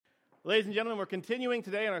Ladies and gentlemen, we're continuing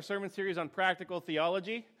today in our sermon series on practical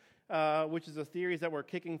theology, which is a series that we're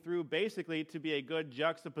kicking through basically to be a good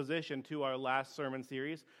juxtaposition to our last sermon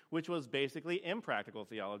series, which was basically impractical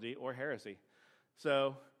theology or heresy.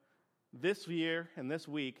 So this year and this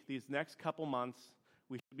week, these next couple months,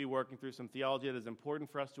 we should be working through some theology that is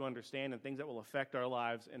important for us to understand and things that will affect our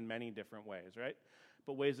lives in many different ways, right?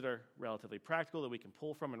 But ways that are relatively practical that we can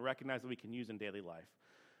pull from and recognize that we can use in daily life.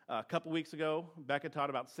 A couple weeks ago, Becca taught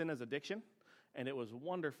about sin as addiction, and it was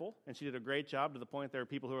wonderful, and she did a great job to the point there were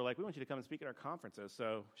people who were like, we want you to come and speak at our conferences,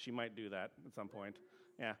 so she might do that at some point.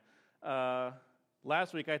 Yeah.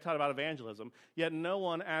 Last week, I taught about evangelism, yet no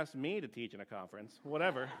one asked me to teach in a conference.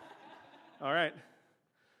 Whatever. All right.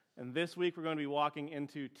 And this week, we're going to be walking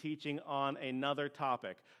into teaching on another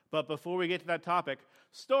topic. But before we get to that topic,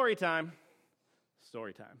 story time.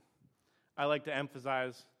 Story time. I like to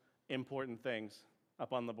emphasize important things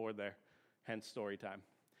up on the board there, hence story time.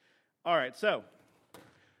 All right, so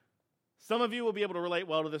some of you will be able to relate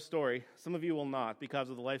well to this story. Some of you will not because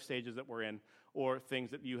of the life stages that we're in or things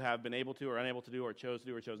that you have been able to or unable to do or chose to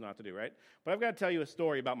do or chose not to do, right? But I've got to tell you a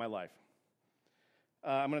story about my life.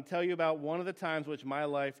 I'm going to tell you about one of the times which my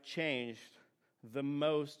life changed the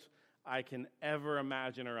most I can ever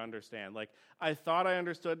imagine or understand. Like, I thought I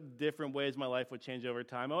understood different ways my life would change over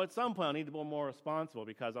time. Oh, at some point, I'll need to be more responsible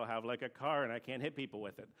because I'll have, like, a car and I can't hit people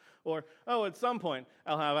with it. Or, oh, at some point,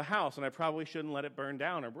 I'll have a house and I probably shouldn't let it burn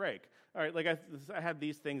down or break. All right, like, I had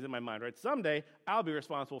these things in my mind, right? Someday, I'll be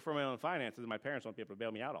responsible for my own finances and my parents won't be able to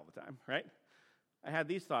bail me out all the time, right? I had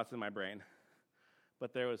these thoughts in my brain.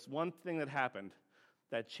 But there was one thing that happened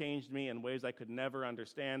that changed me in ways I could never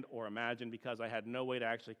understand or imagine because I had no way to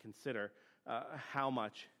actually consider how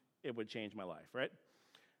much it would change my life, right?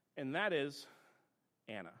 And that is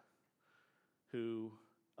Anna, who,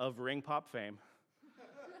 of Ring Pop fame,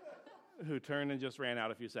 who turned and just ran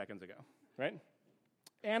out a few seconds ago, right?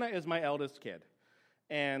 Anna is my eldest kid,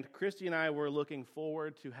 and Christy and I were looking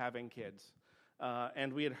forward to having kids.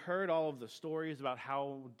 And we had heard all of the stories about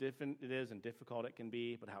how different it is and difficult it can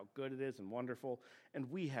be, but how good it is and wonderful. And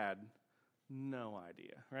we had no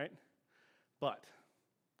idea, right? But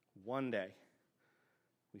one day,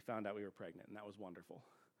 we found out we were pregnant, and that was wonderful.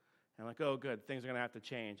 And I'm like, oh, good, things are going to have to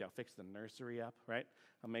change. I'll fix the nursery up, right?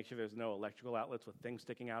 I'll make sure there's no electrical outlets with things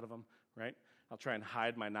sticking out of them, right? I'll try and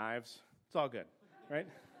hide my knives. It's all good, right?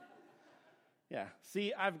 Yeah,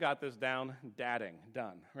 see, I've got this down, dadding,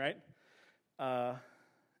 done, right?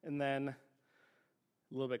 And then a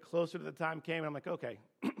little bit closer to the time came, and I'm like, okay,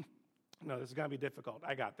 no, this is going to be difficult.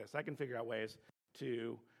 I got this. I can figure out ways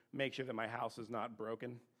to make sure that my house is not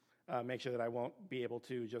broken, make sure that I won't be able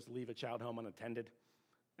to just leave a child home unattended.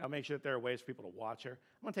 I'll make sure that there are ways for people to watch her.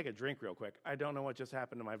 I'm going to take a drink real quick. I don't know what just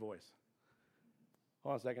happened to my voice.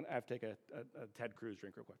 Hold on a second. I have to take a Ted Cruz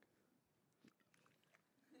drink real quick.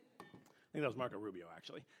 I think that was Marco Rubio,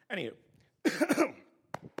 actually. Anywho.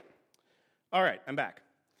 All right, I'm back.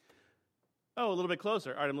 Oh, a little bit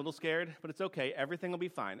closer. All right, I'm a little scared, but it's okay. Everything will be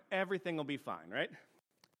fine. Everything will be fine, right?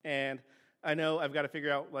 And I know I've got to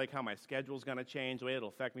figure out, like, how my schedule's going to change, the way it'll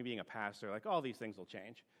affect me being a pastor. Like, all these things will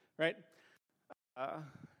change, right? Got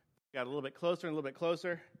a little bit closer and a little bit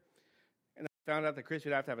closer, and I found out that Chris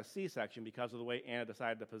would have to have a C-section because of the way Anna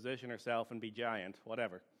decided to position herself and be giant,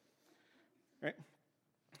 whatever, right?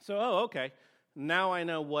 So, oh, okay. Now I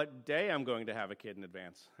know what day I'm going to have a kid in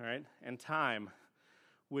advance, right? And time,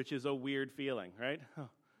 which is a weird feeling, right? Oh,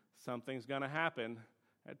 something's going to happen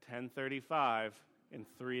at 10:35 in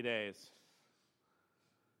 3 days.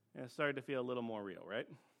 And it started to feel a little more real, right?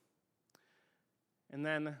 And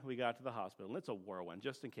then we got to the hospital, and it's a whirlwind,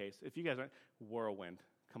 just in case. If you guys aren't, whirlwind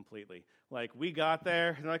completely. Like, we got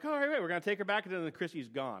there, and they're like, all right, we're going to take her back, and then Chrissy's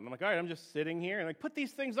gone. I'm like, all right, I'm just sitting here, and like, put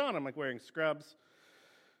these things on. I'm like wearing scrubs.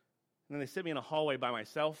 And then they sit me in a hallway by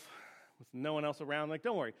myself with no one else around. Like,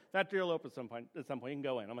 don't worry, that door will open at some point. You can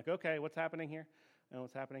go in. I'm like, okay, what's happening here? And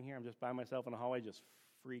what's happening here? I'm just by myself in a hallway just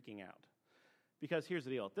freaking out. Because here's the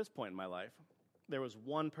deal. At this point in my life, there was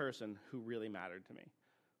one person who really mattered to me.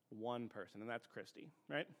 One person, and that's Christy,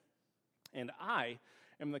 right? And I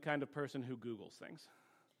am the kind of person who Googles things.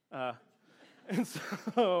 And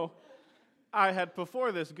so I had,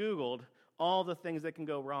 before this, Googled all the things that can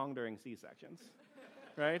go wrong during C-sections,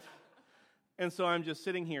 right? And so I'm just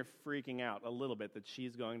sitting here freaking out a little bit that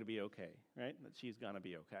she's going to be okay, right? That she's going to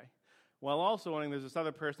be okay. While also knowing there's this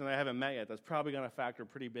other person that I haven't met yet that's probably going to factor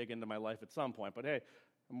pretty big into my life at some point. But hey,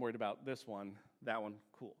 I'm worried about this one, that one,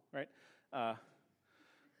 cool, right?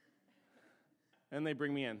 And they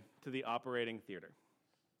bring me in to the operating theater.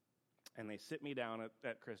 And they sit me down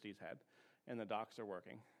at Christy's head, and the docs are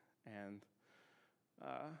working. And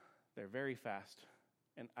they're very fast.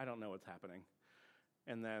 and I don't know what's happening.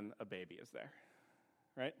 And then a baby is there,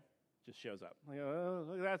 right? Just shows up. Like, oh,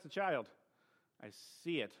 look, that's a child. I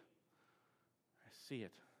see it.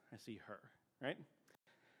 I see her, right?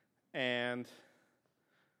 And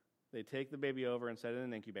they take the baby over and set it in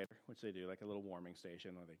an incubator, which they do, like a little warming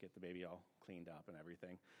station where they get the baby all cleaned up and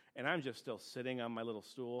everything. And I'm just still sitting on my little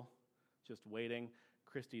stool, just waiting.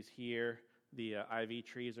 Christy's here. The IV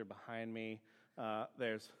trees are behind me.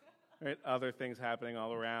 There's other things happening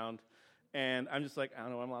all around. And I'm just like, I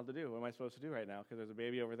don't know what I'm allowed to do. What am I supposed to do right now? Because there's a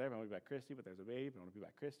baby over there. I want to be back Christy, but there's a baby. I want to be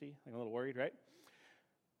back Christy. I'm a little worried, right?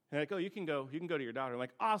 And they're like, oh, you can go to your daughter. I'm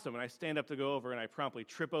like, awesome. And I stand up to go over, and I promptly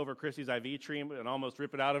trip over Christy's IV tree and almost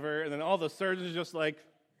rip it out of her. And then all the surgeons just like,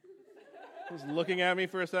 just looking at me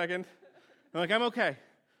for a second. I'm like, I'm okay.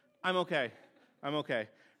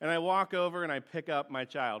 And I walk over, and I pick up my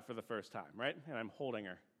child for the first time, right? And I'm holding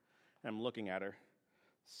her. And I'm looking at her.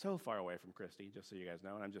 So far away from Christy, just so you guys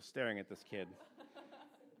know. And I'm just staring at this kid.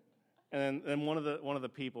 And then one of the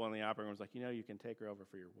people in the operating room was like, you can take her over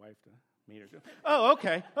for your wife to meet her. Oh,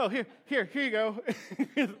 okay. Oh, here you go.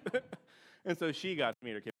 And so she got to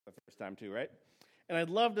meet her kid for the first time too, right? And I'd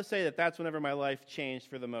love to say that that's whenever my life changed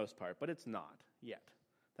for the most part, but it's not yet.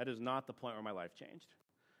 That is not the point where my life changed.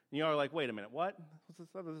 And you all are like, wait a minute, what?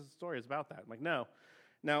 What's this story is about that? I'm like, no.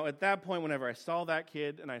 Now, at that point, whenever I saw that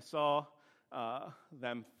kid and I saw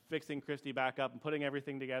them fixing Christy back up and putting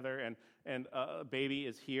everything together and a baby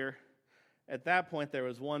is here, at that point, there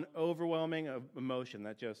was one overwhelming emotion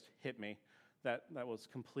that just hit me that was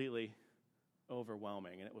completely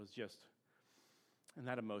overwhelming. And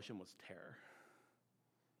that emotion was terror.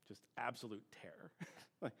 Just absolute terror.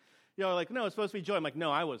 Like, no, it's supposed to be joy. I'm like,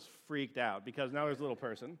 no, I was freaked out because now there's a little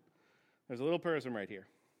person. There's a little person right here.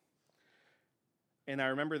 And I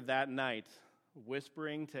remember that night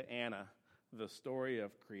whispering to Anna the story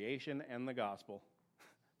of creation and the gospel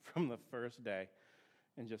from the first day.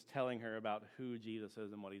 And just telling her about who Jesus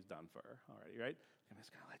is and what he's done for her already, right? I'm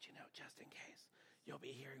just going to let you know just in case. You'll be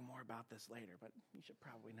hearing more about this later, but you should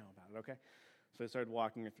probably know about it, okay? So I started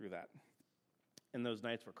walking her through that. And those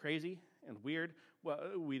nights were crazy and weird. Well,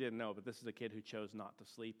 we didn't know, but this is a kid who chose not to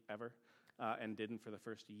sleep ever and didn't for the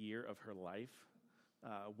first year of her life.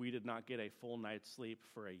 We did not get a full night's sleep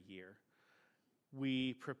for a year.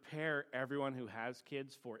 We prepare everyone who has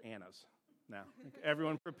kids for Annas now.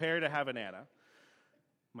 Everyone prepare to have an Anna.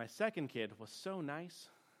 My second kid was so nice.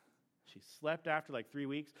 She slept after like 3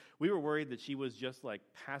 weeks. We were worried that she was just like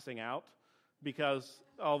passing out because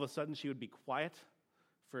all of a sudden she would be quiet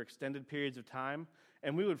for extended periods of time.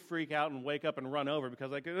 And we would freak out and wake up and run over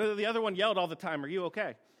because like the other one yelled all the time, are you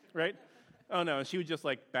okay? Right? Oh no, and she would just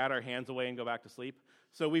like bat our hands away and go back to sleep.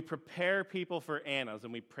 So we prepare people for Annas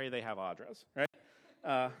and we pray they have Audras, right?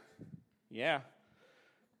 Yeah.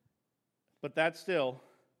 But that's still,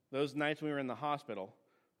 those nights we were in the hospital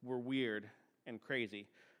were weird and crazy,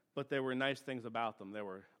 but there were nice things about them. There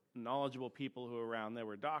were knowledgeable people who were around. There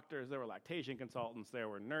were doctors, there were lactation consultants, there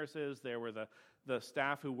were nurses, there were the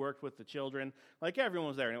staff who worked with the children. Like everyone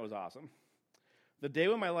was there, and it was awesome. The day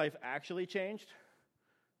when my life actually changed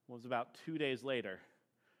was about 2 days later,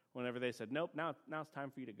 whenever they said, nope, now it's time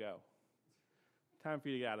for you to go. Time for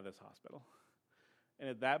you to get out of this hospital. And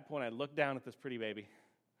at that point, I looked down at this pretty baby,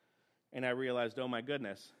 and I realized, oh my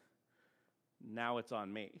goodness, now it's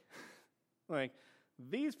on me. Like,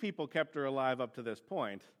 these people kept her alive up to this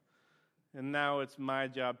point, and now it's my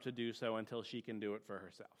job to do so until she can do it for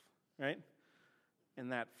herself, right?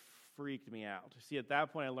 And that freaked me out. See, at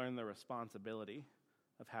that point, I learned the responsibility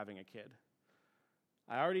of having a kid.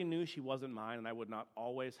 I already knew she wasn't mine, and I would not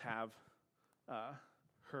always have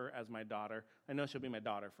her as my daughter. I know she'll be my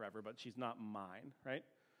daughter forever, but she's not mine, right?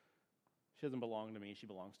 She doesn't belong to me. She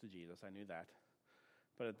belongs to Jesus. I knew that.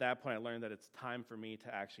 But at that point, I learned that it's time for me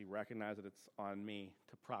to actually recognize that it's on me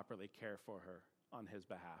to properly care for her on his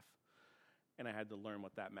behalf. And I had to learn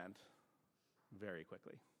what that meant very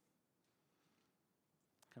quickly.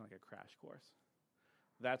 Kind of like a crash course.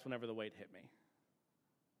 That's whenever the weight hit me.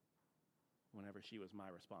 Whenever she was my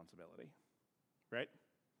responsibility. Right?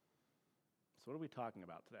 So what are we talking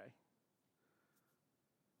about today?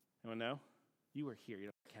 Anyone know? You were here. You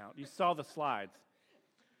don't count. You saw the slides.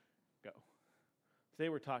 Go. Today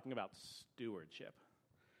we're talking about stewardship.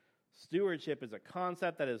 Stewardship is a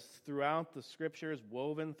concept that is throughout the scriptures,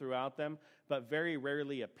 woven throughout them, but very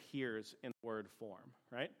rarely appears in word form,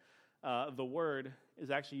 right? The word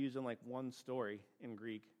is actually used in like one story in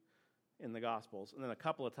Greek in the Gospels, and then a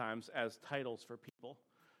couple of times as titles for people,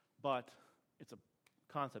 but it's a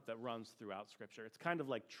concept that runs throughout Scripture. It's kind of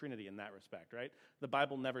like Trinity in that respect, right? The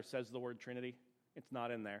Bible never says the word Trinity. It's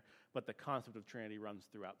not in there, but the concept of Trinity runs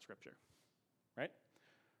throughout Scripture, right?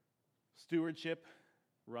 Stewardship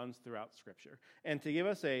runs throughout Scripture. And to give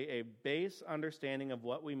us a base understanding of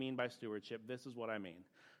what we mean by stewardship, this is what I mean.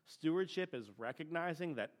 Stewardship is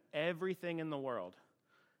recognizing that everything in the world,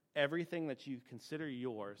 everything that you consider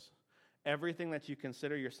yours, everything that you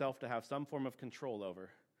consider yourself to have some form of control over,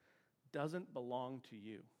 doesn't belong to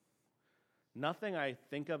you. Nothing I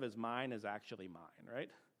think of as mine is actually mine, right?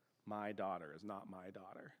 My daughter is not my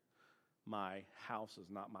daughter. My house is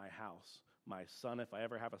not my house. My son, if I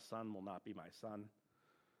ever have a son, will not be my son.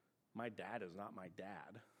 My dad is not my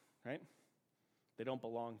dad, right? They don't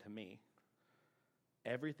belong to me.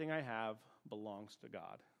 Everything I have belongs to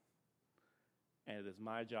God. And it is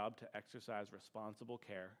my job to exercise responsible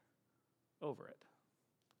care over it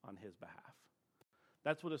on his behalf.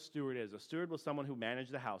 That's what a steward is. A steward was someone who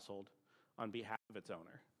managed the household on behalf of its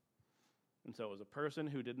owner. And so it was a person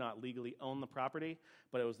who did not legally own the property,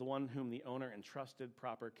 but it was the one whom the owner entrusted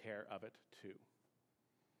proper care of it to.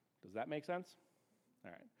 Does that make sense? All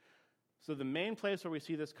right. So the main place where we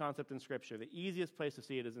see this concept in Scripture, the easiest place to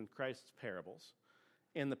see it is in Christ's parables.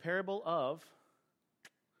 In the parable of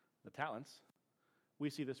the talents, we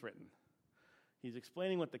see this written. He's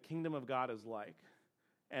explaining what the kingdom of God is like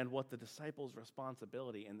and what the disciples'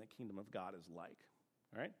 responsibility in the kingdom of God is like.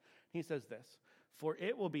 All right? He says this, "For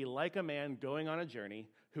it will be like a man going on a journey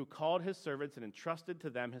who called his servants and entrusted to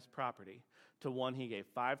them his property. To one he gave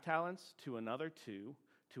 5 talents, to another 2,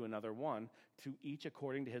 to another 1, to each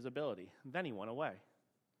according to his ability. Then he went away.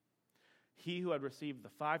 He who had received the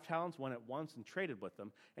 5 talents went at once and traded with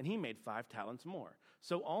them, and he made 5 talents more.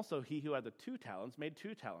 So also he who had the 2 talents made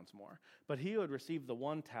 2 talents more. But he who had received the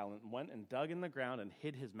 1 talent went and dug in the ground and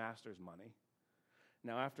hid his master's money.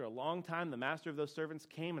 Now after a long time the master of those servants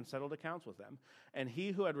came and settled accounts with them. And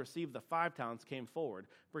he who had received the 5 talents came forward,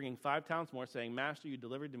 bringing 5 talents more, saying, 'Master, you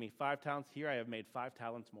delivered to me 5 talents. Here I have made 5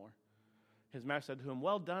 talents more.' His master said to him,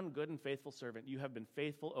 'Well done, good and faithful servant. You have been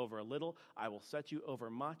faithful over a little. I will set you over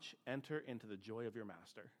much. Enter into the joy of your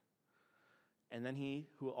master.' And then he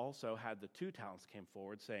who also had the 2 talents came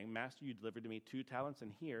forward, saying, 'Master, you delivered to me 2 talents,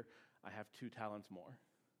 and here I have 2 talents more.'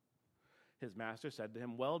 His master said to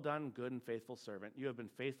him, 'Well done, good and faithful servant. You have been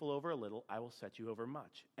faithful over a little. I will set you over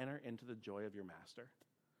much. Enter into the joy of your master.'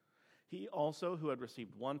 He also, who had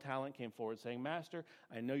received 1 talent, came forward, saying, 'Master,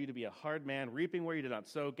 I know you to be a hard man, reaping where you did not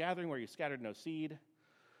sow, gathering where you scattered no seed.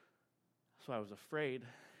 So I was afraid,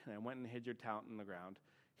 and I went and hid your talent in the ground.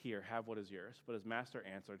 Here, have what is yours.' But his master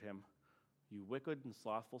answered him, 'You wicked and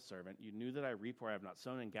slothful servant, you knew that I reap where I have not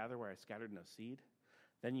sown and gather where I scattered no seed?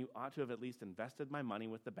 Then you ought to have at least invested my money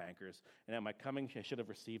with the bankers, and at my coming I should have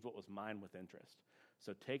received what was mine with interest.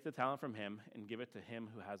 So take the talent from him and give it to him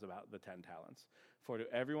who has about the 10 talents. For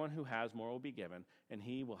to everyone who has more will be given, and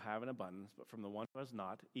he will have an abundance. But from the one who has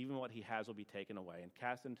not, even what he has will be taken away. And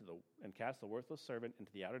cast the worthless servant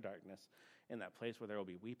into the outer darkness, in that place where there will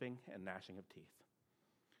be weeping and gnashing of teeth.'"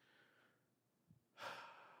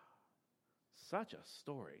 Such a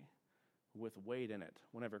story with weight in it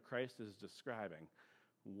whenever Christ is describing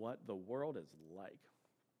what the world is like.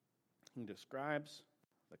 He describes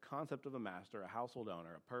the concept of a master, a household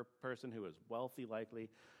owner, a person who is wealthy likely,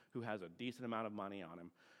 who has a decent amount of money on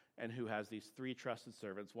him, and who has these 3 trusted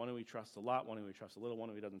servants, one who he trusts a lot, one who he trusts a little, one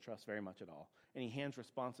who he doesn't trust very much at all. And he hands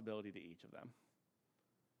responsibility to each of them,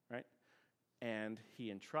 right? And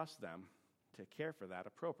he entrusts them to care for that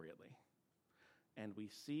appropriately. And we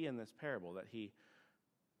see in this parable that he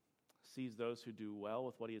sees those who do well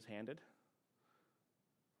with what he has handed,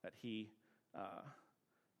 that he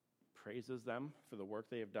praises them for the work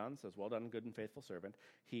they have done, says, "Well done, good and faithful servant."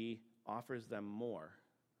 He offers them more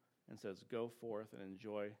and says, "Go forth and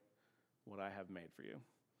enjoy what I have made for you."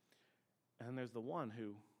 And then there's the one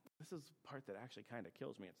who, this is the part that actually kind of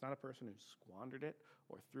kills me. It's not a person who squandered it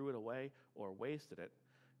or threw it away or wasted it.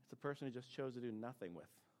 It's a person who just chose to do nothing with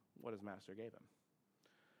what his master gave him.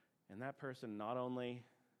 And that person not only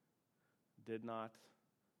did not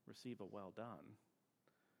receive a well done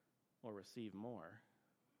or receive more,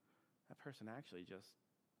 that person actually just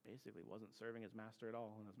basically wasn't serving his master at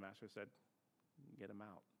all, and his master said, "Get him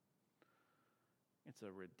out." It's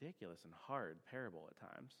a ridiculous and hard parable at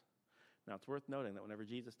times. Now, it's worth noting that whenever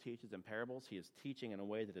Jesus teaches in parables, he is teaching in a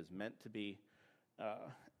way that is meant to be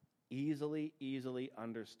easily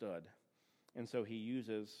understood. And so he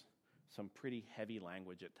uses some pretty heavy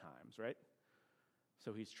language at times, right?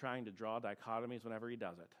 So he's trying to draw dichotomies whenever he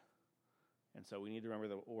does it. And so we need to remember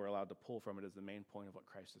that what we're allowed to pull from it is the main point of what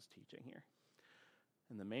Christ is teaching here.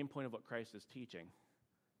 And the main point of what Christ is teaching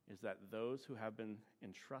is that those who have been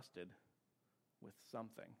entrusted with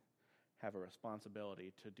something have a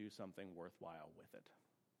responsibility to do something worthwhile with it.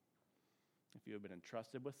 If you have been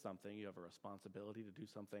entrusted with something, you have a responsibility to do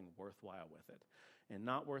something worthwhile with it. And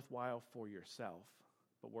not worthwhile for yourself,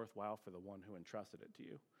 but worthwhile for the one who entrusted it to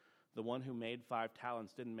you. The one who made 5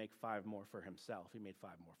 talents didn't make 5 more for himself. He made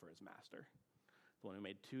 5 more for his master. The one who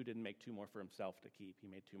made 2 didn't make 2 more for himself to keep. He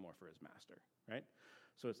made 2 more for his master, right?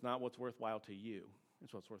 So it's not what's worthwhile to you.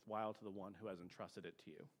 It's what's worthwhile to the one who has entrusted it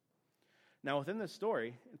to you. Now, within this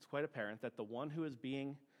story, it's quite apparent that the one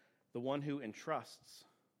who entrusts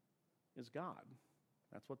is God.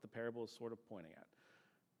 That's what the parable is sort of pointing at.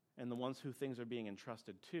 And the ones who things are being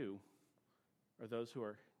entrusted to are those who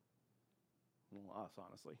are, well, us,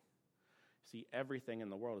 honestly. See, everything in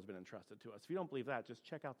the world has been entrusted to us. If you don't believe that, just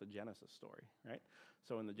check out the Genesis story, right?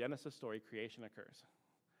 So in the Genesis story, creation occurs,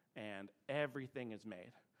 and everything is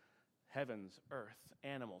made. Heavens, earth,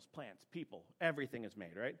 animals, plants, people, everything is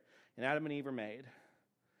made, right? And Adam and Eve are made.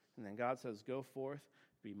 And then God says, go forth,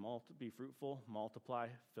 be fruitful, multiply,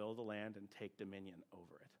 fill the land, and take dominion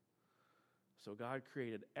over it. So God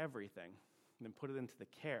created everything and then put it into the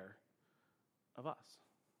care of us.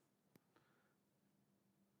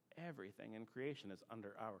 Everything in creation is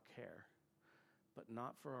under our care, but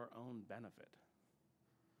not for our own benefit.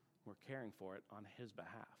 We're caring for it on His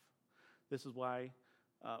behalf. This is why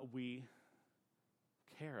we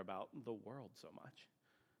care about the world so much,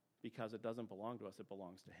 because it doesn't belong to us, it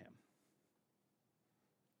belongs to Him.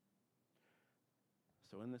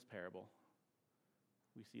 So in this parable,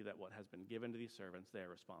 we see that what has been given to these servants, they are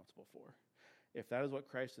responsible for. If that is what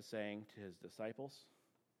Christ is saying to His disciples,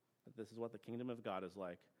 that this is what the kingdom of God is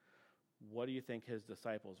like, what do you think His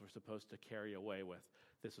disciples were supposed to carry away with?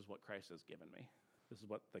 This is what Christ has given me. This is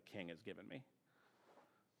what the King has given me.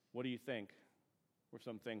 What do you think were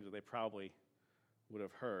some things that they probably would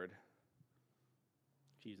have heard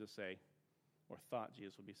Jesus say, or thought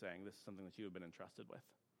Jesus would be saying, this is something that you have been entrusted with?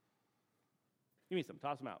 Give me some.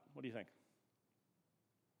 Toss them out. What do you think?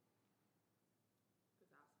 The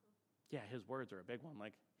gospel? Yeah, His words are a big one.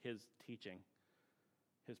 Like His teaching,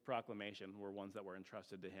 His proclamation were ones that were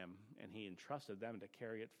entrusted to Him, and He entrusted them to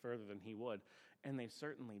carry it further than He would. And they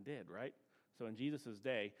certainly did, right? So in Jesus'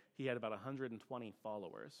 day, He had about 120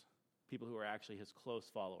 followers, people who were actually His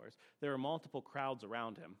close followers. There were multiple crowds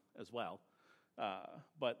around Him as well,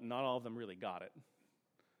 but not all of them really got it.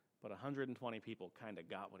 But 120 people kind of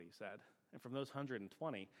got what He said. And from those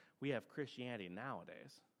 120, we have Christianity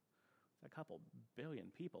nowadays. A couple billion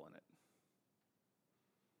people in it.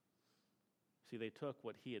 See, they took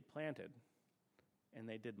what He had planted, and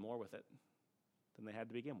they did more with it than they had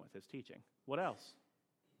to begin with, His teaching. What else?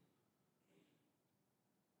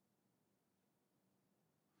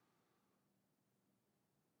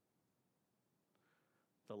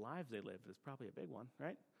 The lives they lived is probably a big one,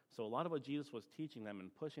 right? So a lot of what Jesus was teaching them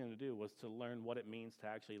and pushing them to do was to learn what it means to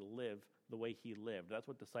actually live the way He lived. That's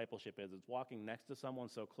what discipleship is. It's walking next to someone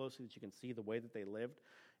so closely that you can see the way that they lived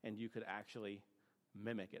and you could actually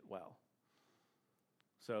mimic it well.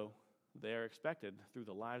 So they are expected through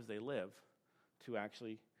the lives they live to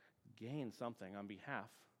actually gain something on behalf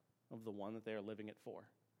of the one that they are living it for.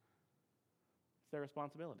 It's their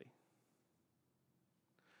responsibility.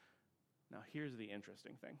 Now, here's the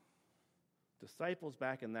interesting thing. Disciples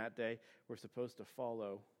back in that day were supposed to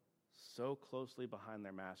follow so closely behind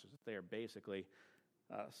their masters that they are basically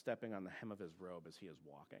stepping on the hem of His robe as He is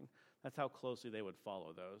walking. That's how closely they would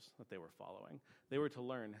follow those that they were following. They were to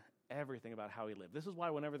learn everything about how He lived. This is why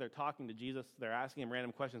whenever they're talking to Jesus, they're asking Him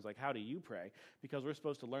random questions like, how do you pray? Because we're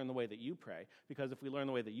supposed to learn the way that you pray. Because if we learn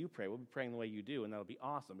the way that you pray, we'll be praying the way you do, and that'll be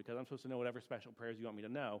awesome, because I'm supposed to know whatever special prayers you want me to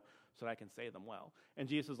know so that I can say them well. And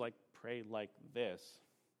Jesus is like, pray like this.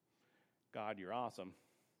 God, you're awesome.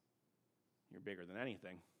 You're bigger than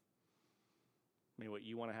anything. May what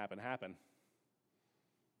you want to happen, happen.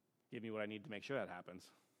 Give me what I need to make sure that happens.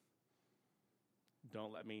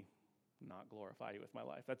 Don't let me not glorify you with my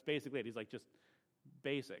life. That's basically it. He's like, just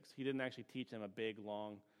basics. He didn't actually teach them a big,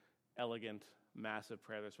 long, elegant, massive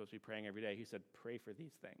prayer they're supposed to be praying every day. He said, pray for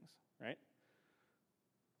these things, right?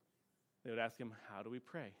 They would ask Him, how do we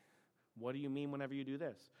pray? What do you mean whenever you do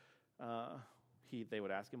this? They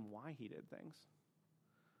would ask Him why He did things.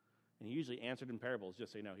 And He usually answered in parables,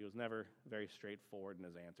 just so you know. He was never very straightforward in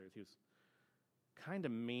His answers. He was kind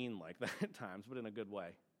of mean like that at times, but in a good way.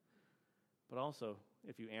 But also,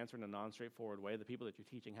 if you answer in a non-straightforward way, the people that you're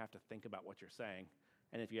teaching have to think about what you're saying.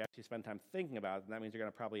 And if you actually spend time thinking about it, then that means you're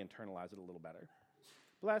going to probably internalize it a little better.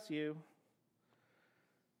 Bless you.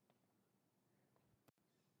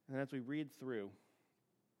 And as we read through,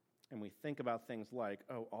 and we think about things like,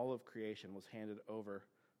 oh, all of creation was handed over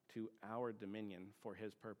to our dominion for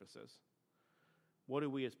His purposes. What do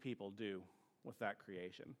we as people do with that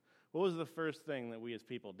creation? What was the first thing that we as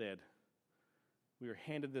people did? We were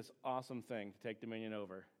handed this awesome thing to take dominion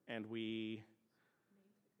over, and we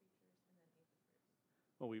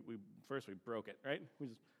first we broke it, right?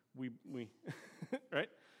 We right?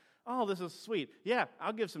 Oh, this is sweet. Yeah,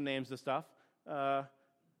 I'll give some names to stuff. And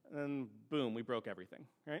then boom, we broke everything,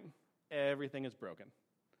 right? Everything is broken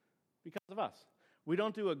because of us. We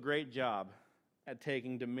don't do a great job at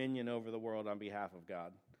taking dominion over the world on behalf of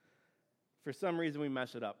God. For some reason, we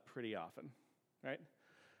mess it up pretty often, right?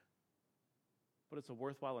 But it's a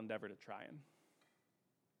worthwhile endeavor to try and.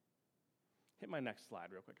 Hit my next slide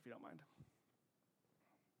real quick, if you don't mind.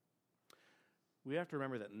 We have to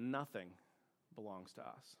remember that nothing belongs to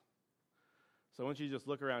us. So I want you to just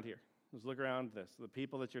look around here. Just look around this. The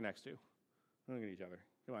people that you're next to. Look at each other.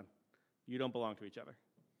 Come on. You don't belong to each other.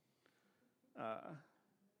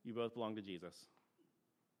 You both belong to Jesus.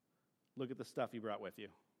 Look at the stuff you brought with you.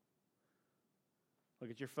 Look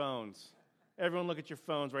at your phones. Everyone look at your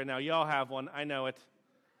phones right now. You all have one. I know it.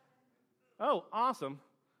 Oh, awesome.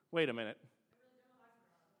 Wait a minute.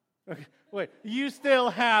 Okay, wait. You still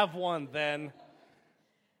have one then.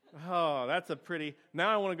 Oh, that's a pretty... Now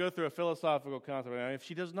I want to go through a philosophical concept. Now, if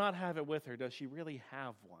she does not have it with her, does she really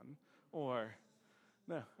have one? Or...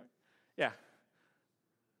 No. Yeah.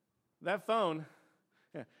 That phone,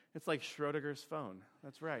 yeah, it's like Schrodinger's phone.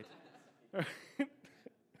 That's right.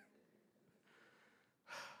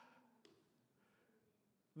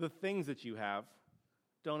 The things that you have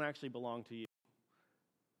don't actually belong to you.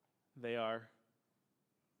 They are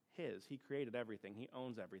His. He created everything. He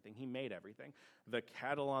owns everything. He made everything. The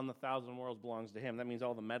cattle on the 1,000 worlds belongs to Him. That means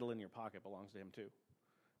all the metal in your pocket belongs to Him too,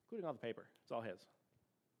 including all the paper. It's all His.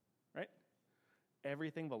 Right?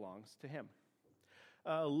 Everything belongs to Him.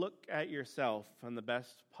 Look at yourself in the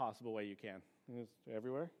best possible way you can. It's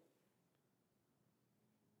everywhere.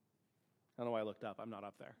 I don't know why I looked up. I'm not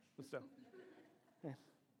up there. But still. Yeah.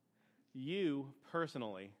 You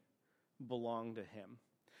personally belong to Him.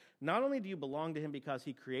 Not only do you belong to Him because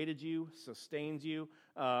He created you, sustains you,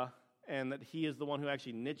 and that He is the one who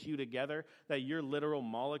actually knits you together, that your literal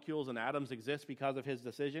molecules and atoms exist because of His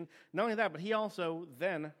decision. Not only that, but He also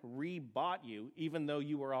then rebought you, even though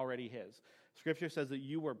you were already His. Scripture says that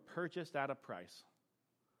you were purchased at a price.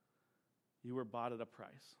 You were bought at a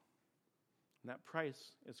price. And that price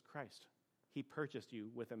is Christ. He purchased you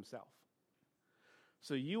with Himself.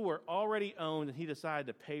 So you were already owned, and He decided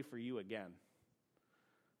to pay for you again.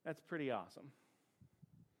 That's pretty awesome.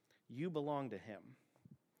 You belong to Him.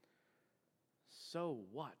 So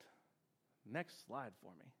what? Next slide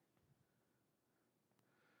for me.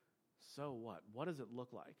 So what? What does it look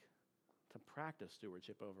like to practice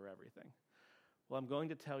stewardship over everything? Well, I'm going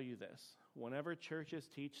to tell you this. Whenever churches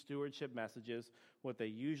teach stewardship messages, what they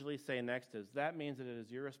usually say next is, that means that it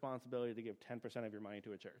is your responsibility to give 10% of your money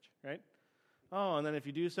to a church, right? Oh, and then if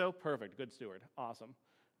you do so, perfect, good steward, awesome.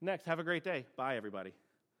 Next, have a great day. Bye, everybody.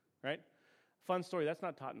 Right? Fun story, that's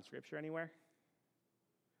not taught in Scripture anywhere.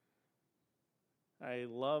 I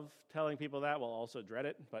love telling people that, while also dread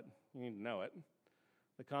it, but you need to know it.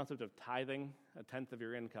 The concept of tithing a tenth of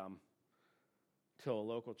your income to a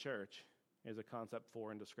local church is a concept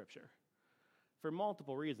foreign to Scripture. For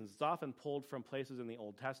multiple reasons. It's often pulled from places in the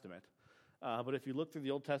Old Testament. But if you look through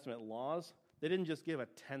the Old Testament laws, they didn't just give a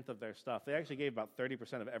tenth of their stuff. They actually gave about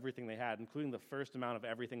 30% of everything they had, including the first amount of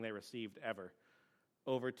everything they received ever,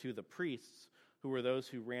 over to the priests, who were those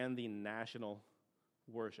who ran the national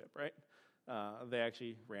worship, right? They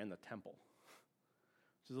actually ran the temple,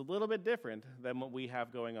 which is a little bit different than what we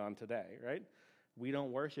have going on today, right? We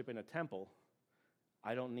don't worship in a temple.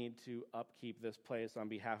 I don't need to upkeep this place on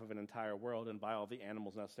behalf of an entire world and buy all the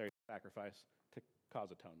animals necessary to sacrifice to cause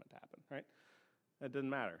atonement to happen, right? That doesn't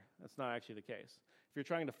matter. That's not actually the case. If you're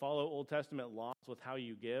trying to follow Old Testament laws with how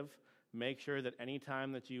you give, make sure that any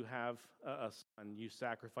time that you have a son, you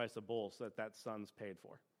sacrifice a bull so that that son's paid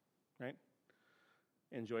for, right?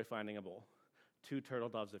 Enjoy finding a bull. 2 turtle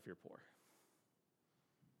doves if you're poor.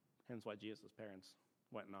 Hence why Jesus' parents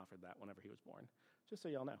went and offered that whenever He was born. Just so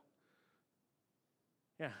y'all know.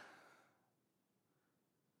 Yeah.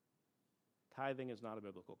 Tithing is not a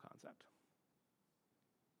biblical concept.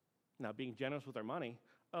 Now, being generous with our money,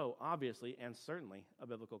 obviously and certainly a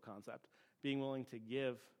biblical concept. Being willing to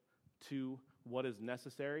give to what is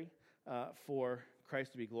necessary for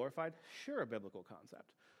Christ to be glorified, sure, a biblical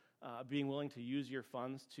concept. Being willing to use your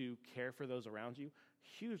funds to care for those around you,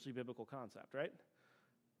 hugely biblical concept, right?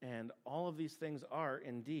 And all of these things are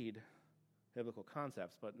indeed biblical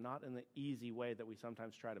concepts, but not in the easy way that we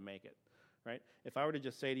sometimes try to make it, right? If I were to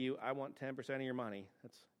just say to you, I want 10% of your money,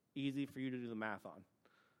 that's easy for you to do the math on.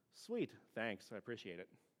 Sweet, thanks, I appreciate it.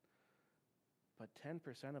 But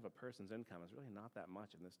 10% of a person's income is really not that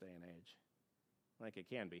much in this day and age. Like, it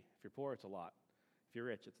can be. If you're poor, it's a lot. If you're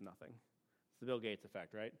rich, it's nothing. It's the Bill Gates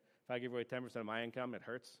effect, right? If I give away 10% of my income, it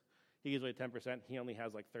hurts. He gives away 10%, he only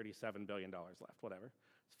has like $37 billion left, whatever.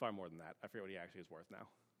 It's far more than that. I forget what he actually is worth now.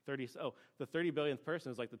 The 30 billionth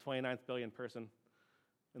person is like the 29th billion person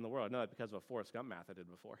in the world. I know that because of a Forrest Gump math I did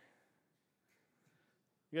before.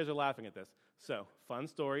 You guys are laughing at this. So, fun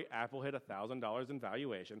story, Apple hit $1,000 in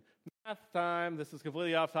valuation. Math time. This is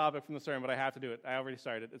completely off topic from the sermon, but I have to do it. I already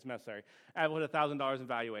started. It's necessary. Apple hit $1,000 in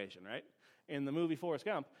valuation, right? In the movie Forrest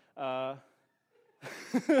Gump,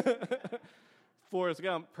 Forrest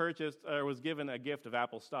Gump purchased or was given a gift of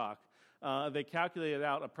Apple stock. They calculated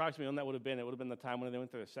out approximately when that would have been. It would have been the time when they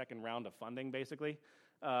went through the second round of funding, basically,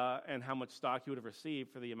 and how much stock he would have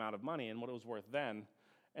received for the amount of money and what it was worth then.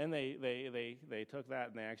 And they took that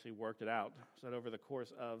and they actually worked it out. So that over the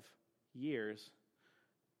course of years,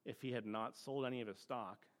 if he had not sold any of his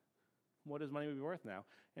stock, what his money would be worth now?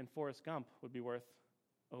 And Forrest Gump would be worth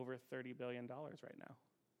over $30 billion right now.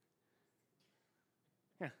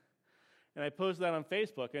 Yeah. And I posted that on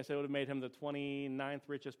Facebook, and I said it would have made him the 29th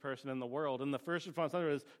richest person in the world. And the first response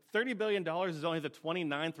was, $30 billion is only the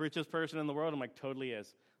 29th richest person in the world? I'm like, totally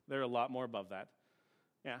is. They're a lot more above that.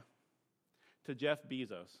 Yeah. To Jeff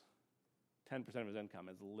Bezos, 10% of his income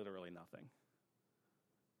is literally nothing.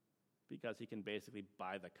 Because he can basically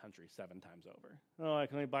buy the country 7 times over. Oh, I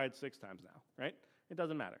can only buy it 6 times now, right? It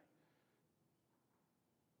doesn't matter.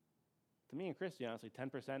 To me and Christy, honestly,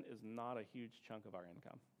 10% is not a huge chunk of our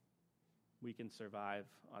income. We can survive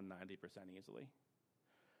on 90% easily.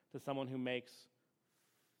 To someone who makes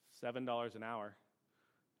 $7 an hour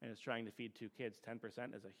and is trying to feed 2 kids,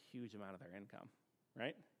 10% is a huge amount of their income,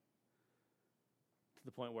 right? To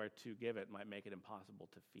the point where to give it might make it impossible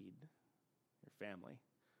to feed your family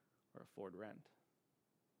or afford rent.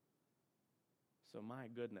 So my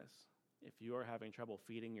goodness, if you are having trouble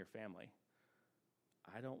feeding your family,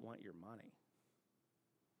 I don't want your money.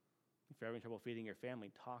 If you're having trouble feeding your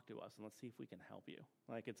family, talk to us and let's see if we can help you.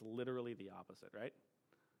 Like, it's literally the opposite, right?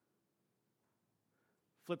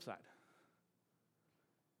 Flip side.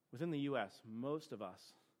 Within the U.S., most of us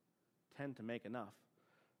tend to make enough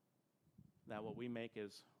that what we make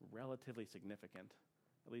is relatively significant,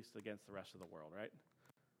 at least against the rest of the world, right?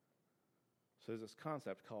 So there's this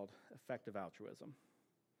concept called effective altruism,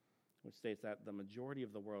 which states that the majority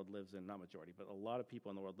of the world lives in, not majority, but a lot of people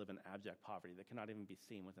in the world live in abject poverty that cannot even be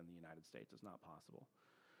seen within the United States. It's not possible.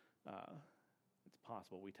 It's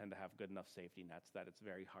possible. We tend to have good enough safety nets that it's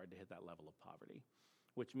very hard to hit that level of poverty,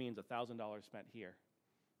 which means $1,000 spent here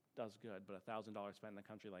does good, but $1,000 spent in a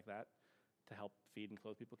country like that to help feed and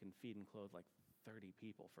clothe people can feed and clothe like 30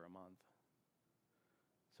 people for a month.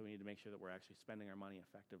 So we need to make sure that we're actually spending our money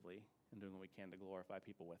effectively and doing what we can to glorify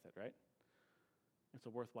people with it, right? It's a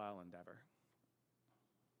worthwhile endeavor.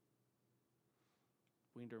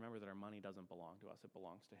 We need to remember that our money doesn't belong to us, it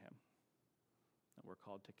belongs to Him. And we're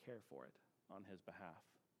called to care for it on His behalf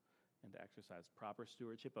and to exercise proper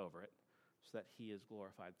stewardship over it so that He is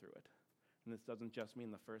glorified through it. And this doesn't just mean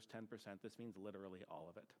the first 10%, this means literally all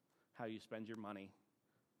of it. How you spend your money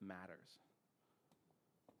matters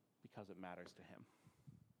because it matters to Him.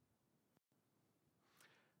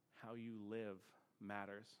 How you live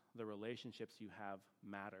matters. The relationships you have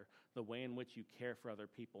matter. The way in which you care for other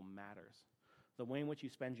people matters. The way in which you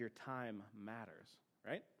spend your time matters,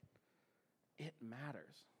 right? It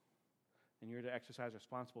matters. And you're to exercise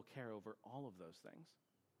responsible care over all of those things.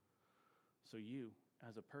 So you,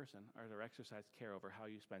 as a person, are to exercise care over how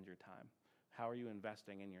you spend your time. How are you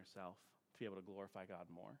investing in yourself to be able to glorify God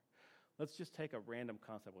more? Let's just take a random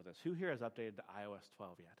concept with this. Who here has updated to iOS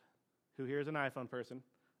 12 yet? Who here is an iPhone person?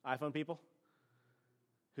 iPhone people?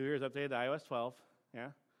 Who here is updated to iOS 12? Yeah?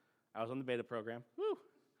 I was on the beta program. Woo!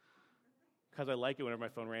 Because I like it whenever my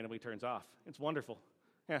phone randomly turns off. It's wonderful.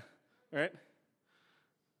 Yeah, right?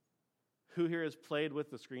 Who here has played with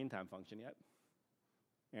the screen time function yet?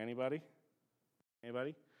 Anybody?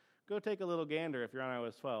 Anybody? Go take a little gander if you're on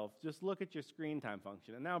iOS 12. Just look at your screen time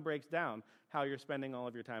function. It now breaks down how you're spending all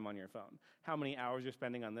of your time on your phone. How many hours you're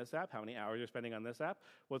spending on this app, how many hours you're spending on this app,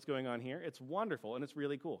 what's going on here. It's wonderful, and it's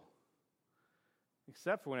really cool.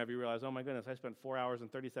 Except for whenever you realize, oh my goodness, I spent 4 hours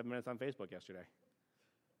and 37 minutes on Facebook yesterday.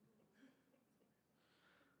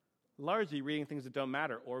 Largely reading things that don't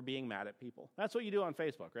matter or being mad at people. That's what you do on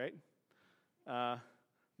Facebook, right?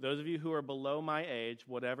 Those of you who are below my age,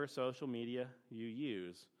 whatever social media you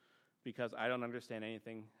use, because I don't understand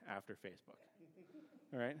anything after Facebook.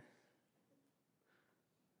 All right?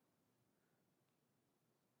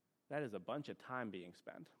 That is a bunch of time being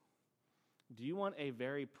spent. Do you want a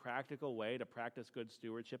very practical way to practice good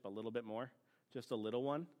stewardship a little bit more? Just a little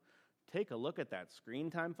one? take a look at that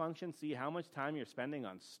screen time function, see how much time you're spending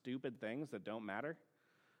on stupid things that don't matter,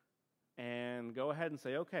 and go ahead and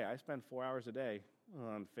say, okay, I spend 4 hours a day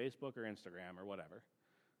on Facebook or Instagram or whatever.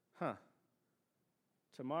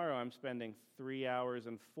 Tomorrow I'm spending 3 hours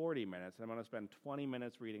and 40 minutes, and I'm going to spend 20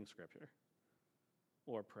 minutes reading Scripture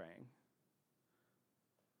or praying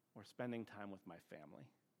or spending time with my family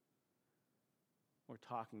or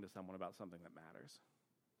talking to someone about something that matters,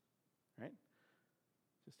 right?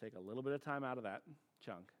 Just take a little bit of time out of that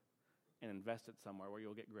chunk and invest it somewhere where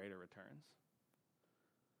you'll get greater returns.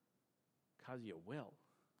 Because you will.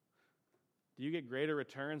 Do you get greater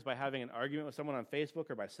returns by having an argument with someone on Facebook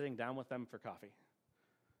or by sitting down with them for coffee?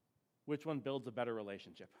 Which one builds a better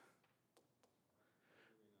relationship?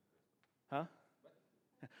 Huh?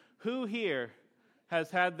 Who here has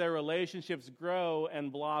had their relationships grow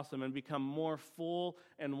and blossom and become more full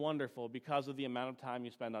and wonderful because of the amount of time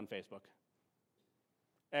you spend on Facebook?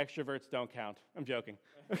 Extroverts don't count. I'm joking.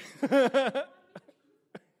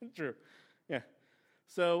 True. Yeah.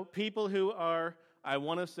 So people who are, I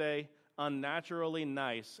want to say, unnaturally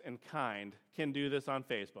nice and kind can do this on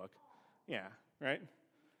Facebook. Yeah, right?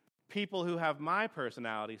 People who have my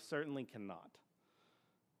personality certainly cannot.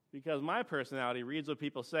 Because my personality reads what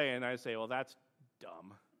people say, and I say, well, that's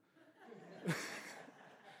dumb.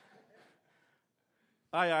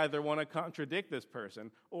 I either want to contradict this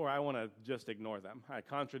person, or I want to just ignore them. I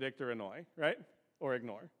contradict or annoy, right? Or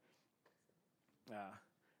ignore.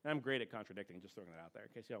 I'm great at contradicting, just throwing that out there, in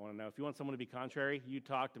case you don't want to know. If you want someone to be contrary, you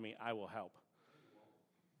talk to me. I will help.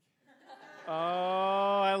 Oh,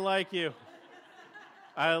 I like you.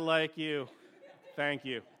 I like you. Thank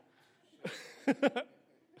you.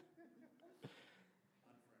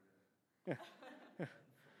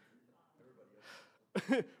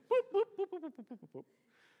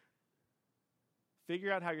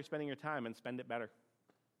 Figure out how you're spending your time and spend it better.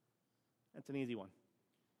 That's an easy one.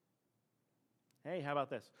 Hey, how about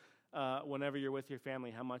this? Whenever you're with your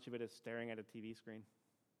family, how much of it is staring at a TV screen?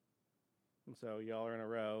 And so y'all are in a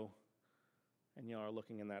row, and y'all are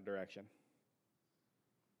looking in that direction.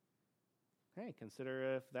 Hey,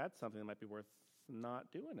 consider if that's something that might be worth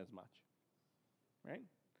not doing as much, right?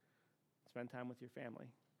 Spend time with your family.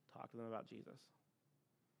 Talk to them about Jesus.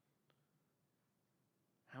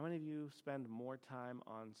 How many of you spend more time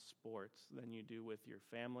on sports than you do with your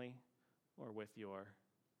family or with your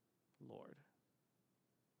Lord?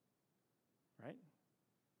 Right?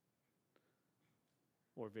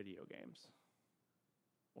 Or video games,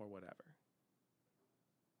 or whatever.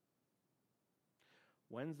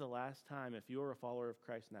 When's the last time, if you're a follower of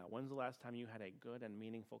Christ now, when's the last time you had a good and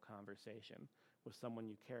meaningful conversation with someone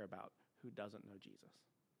you care about who doesn't know Jesus?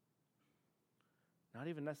 Not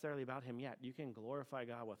even necessarily about him yet. You can glorify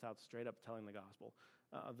God without straight up telling the gospel,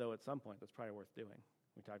 though at some point that's probably worth doing.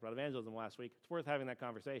 We talked about evangelism last week. It's worth having that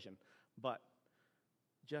conversation. But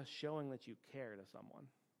just showing that you care to someone.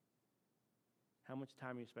 How much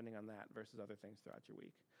time are you spending on that versus other things throughout your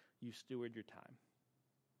week? You steward your time.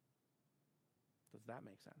 Does that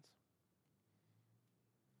make sense?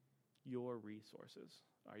 Your resources,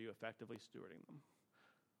 are you effectively stewarding them?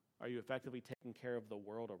 Are you effectively taking care of the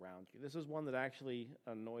world around you? This is one that actually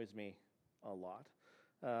annoys me a lot.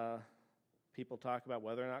 People talk about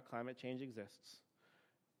whether or not climate change exists,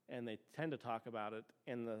 and they tend to talk about it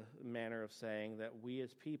in the manner of saying that we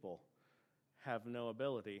as people have no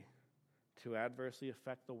ability to adversely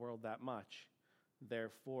affect the world that much.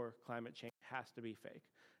 Therefore, climate change has to be fake.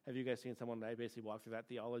 Have you guys seen someone that basically walk through that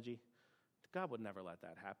theology? God would never let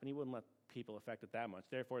that happen. He wouldn't let people affect it that much.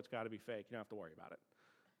 Therefore, it's got to be fake. You don't have to worry about it.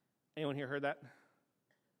 Anyone here heard that?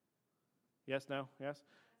 Yes, no, yes?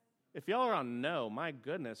 If y'all are on no, my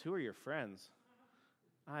goodness, who are your friends?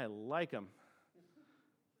 I like them.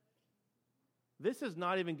 This is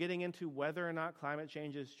not even getting into whether or not climate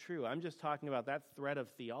change is true. I'm just talking about that thread of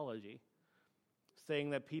theology,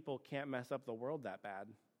 saying that people can't mess up the world that bad.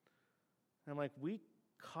 And I'm like, we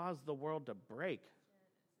caused the world to break.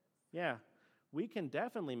 Yeah, we can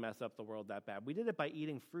definitely mess up the world that bad. We did it by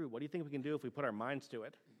eating fruit. What do you think we can do if we put our minds to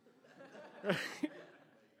it?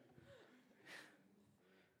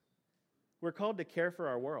 We're called to care for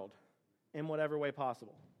our world in whatever way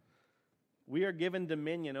possible. We are given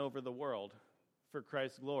dominion over the world for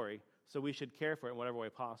Christ's glory, so we should care for it in whatever way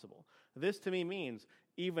possible. This to me means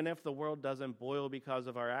even if the world doesn't boil because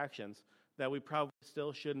of our actions, that we probably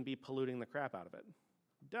still shouldn't be polluting the crap out of it.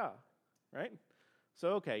 Duh, right?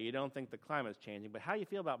 So, okay, you don't think the climate's changing, but how you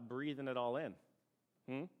feel about breathing it all in?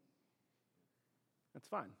 That's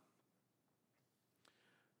fine.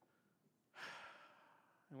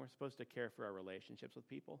 And we're supposed to care for our relationships with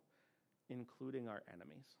people, including our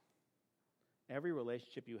enemies. Every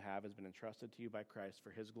relationship you have has been entrusted to you by Christ for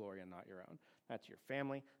his glory and not your own. That's your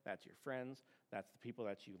family, that's your friends, that's the people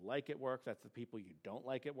that you like at work, that's the people you don't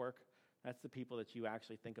like at work, that's the people that you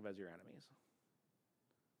actually think of as your enemies.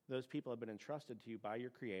 Those people have been entrusted to you by your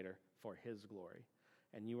Creator for his glory,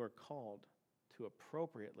 and you are called to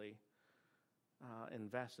appropriately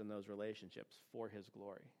invest in those relationships for his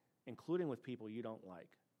glory, including with people you don't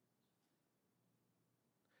like.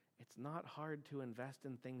 It's not hard to invest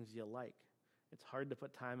in things you like. It's hard to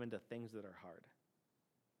put time into things that are hard.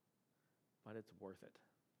 But it's worth it.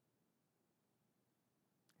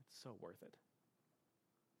 It's so worth it.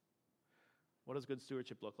 What does good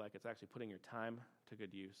stewardship look like? It's actually putting your time to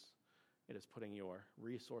good use. It is putting your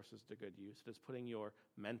resources to good use. It is putting your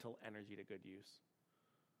mental energy to good use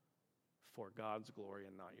for God's glory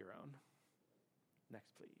and not your own.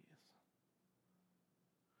 Next, please.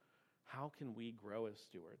 How can we grow as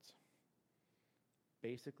stewards?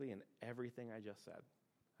 Basically, in everything I just said.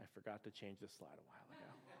 I forgot to change this slide a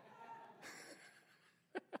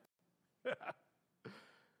while ago.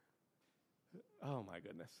 Oh my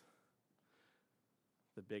goodness.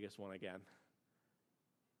 The biggest one again.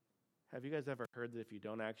 Have you guys ever heard that if you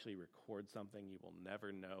don't actually record something, you will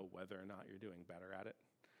never know whether or not you're doing better at it?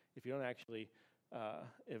 If you don't actually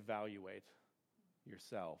evaluate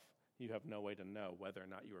yourself, you have no way to know whether or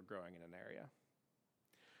not you are growing in an area.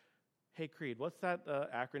 Hey, Creed, what's that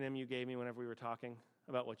acronym you gave me whenever we were talking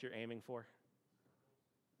about what you're aiming for?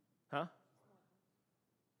 Huh?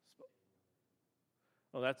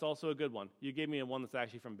 Oh, that's also a good one. You gave me one that's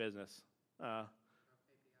actually from business. API?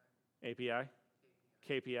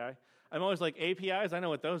 KPI? I'm always like, APIs? I know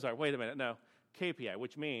what those are. Wait a minute. No. KPI,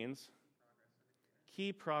 which means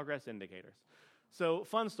Key Progress Indicators. So,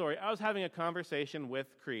 fun story. I was having a conversation with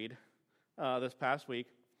Creed this past week,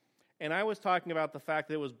 and I was talking about the fact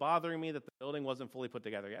that it was bothering me that the building wasn't fully put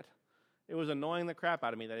together yet. It was annoying the crap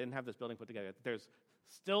out of me that I didn't have this building put together. There's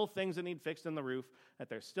still things that need fixed in the roof, that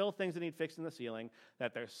there's still things that need fixed in the ceiling,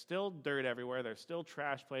 that there's still dirt everywhere, there's still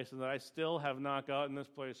trash places, that I still have not gotten this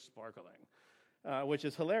place sparkling, which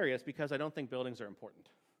is hilarious because I don't think buildings are important.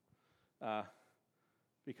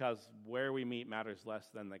 Because where we meet matters less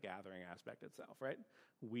than the gathering aspect itself, right?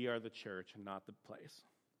 We are the church, not the place.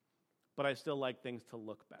 But I still like things to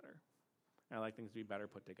look better. I like things to be better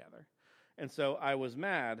put together. And so I was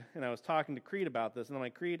mad, and I was talking to Creed about this, and I'm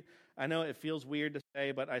like, Creed, I know it feels weird to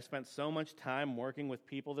say, but I spent so much time working with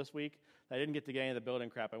people this week that I didn't get to get any of the building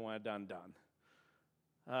crap I wanted done.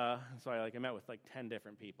 So I met with 10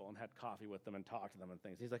 different people and had coffee with them and talked to them and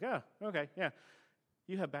things. He's like, oh, okay, yeah.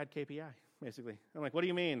 You have bad KPI, basically. I'm like, what do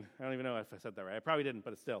you mean? I don't even know if I said that right. I probably didn't,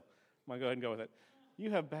 but it's still. I'm going to go ahead and go with it.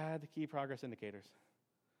 You have bad key progress indicators.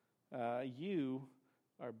 You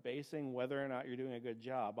are basing whether or not you're doing a good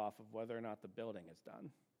job off of whether or not the building is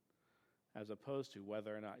done, as opposed to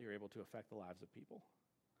whether or not you're able to affect the lives of people.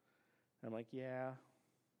 And I'm like, yeah,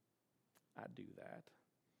 I do that.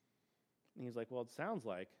 And he's like, well, it sounds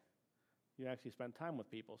like you actually spent time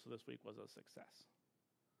with people, so this week was a success.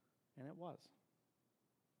 And it was.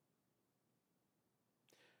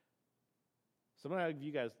 So I'm going to have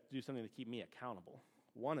you guys do something to keep me accountable.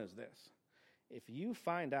 One is this. If you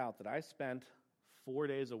find out that I spent 4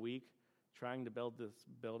 days a week trying to build this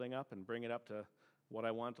building up and bring it up to what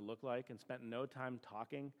I want it to look like and spent no time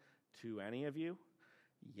talking to any of you,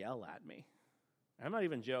 yell at me. I'm not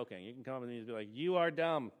even joking. You can come up to me and be like, you are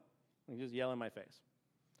dumb, and just yell in my face.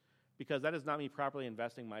 Because that is not me properly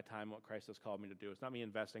investing my time in what Christ has called me to do. It's not me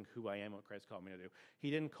investing who I am in what Christ called me to do. He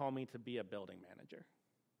didn't call me to be a building manager.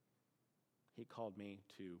 He called me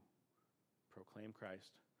to proclaim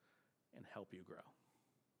Christ and help you grow.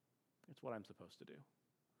 It's what I'm supposed to do.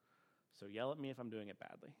 So yell at me if I'm doing it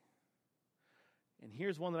badly. And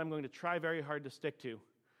here's one that I'm going to try very hard to stick to.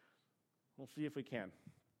 We'll see if we can.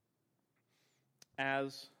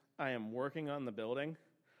 As I am working on the building,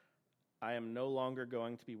 I am no longer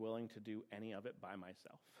going to be willing to do any of it by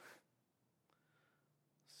myself.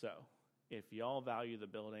 So, if y'all value the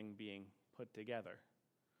building being put together,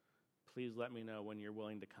 please let me know when you're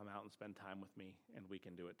willing to come out and spend time with me and we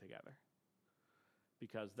can do it together.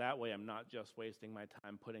 Because that way I'm not just wasting my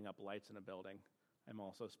time putting up lights in a building, I'm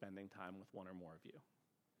also spending time with one or more of you.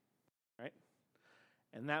 Right?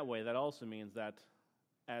 And that way, that also means that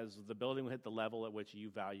as the building will hit the level at which you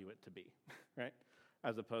value it to be, right?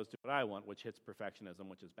 As opposed to what I want, which hits perfectionism,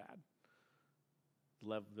 which is bad.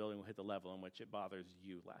 The building will hit the level in which it bothers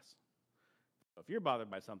you less. So if you're bothered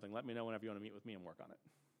by something, let me know whenever you want to meet with me and work on it.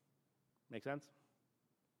 Make sense?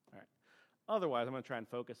 All right. Otherwise, I'm going to try and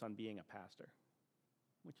focus on being a pastor,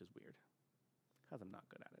 which is weird because I'm not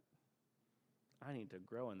good at it. I need to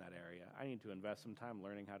grow in that area. I need to invest some time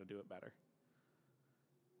learning how to do it better.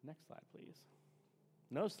 Next slide, please.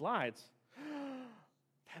 No slides.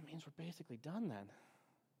 That means we're basically done then.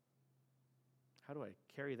 How do I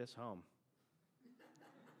carry this home?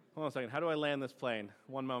 Hold on a second. How do I land this plane?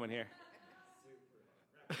 One moment here.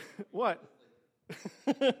 What?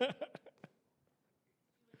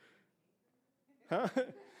 Huh?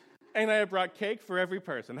 And I have brought cake for every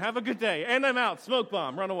person. Have a good day. And I'm out. Smoke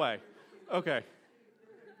bomb. Run away. Okay.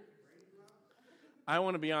 I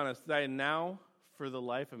want to be honest. I now, for the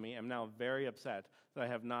life of me, am now very upset that I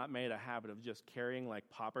have not made a habit of just carrying like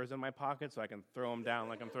poppers in my pocket so I can throw them down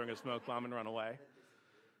like I'm throwing a smoke bomb and run away.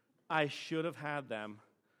 I should have had them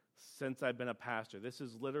since I've been a pastor. This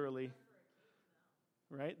is literally,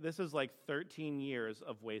 right? This is like 13 years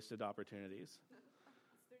of wasted opportunities. It's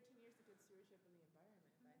 13 years of good stewardship in the environment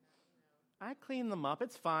by not, I clean them up.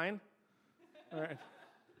 It's fine. All right.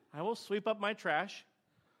 I will sweep up my trash,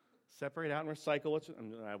 separate out and recycle it.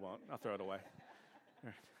 I won't. I'll throw it away. All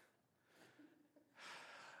right.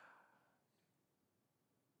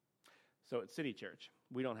 So at City Church,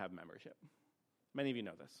 we don't have membership. Many of you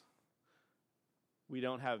know this. We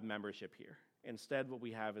don't have membership here. Instead, what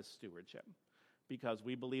we have is stewardship, because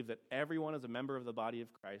we believe that everyone is a member of the body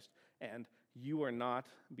of Christ, and you are not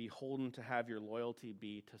beholden to have your loyalty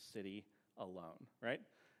be to City alone, right?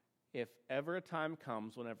 If ever a time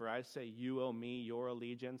comes whenever I say you owe me your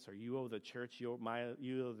allegiance, or you owe the church you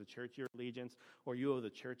owe the church your allegiance, or you owe the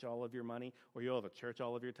church all of your money, or you owe the church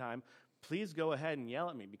all of your time, please go ahead and yell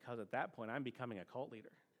at me, because at that point I'm becoming a cult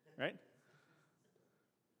leader, right?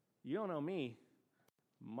 You don't owe me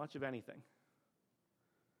much of anything.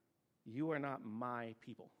 You are not my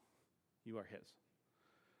people. You are his.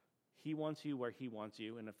 He wants you where he wants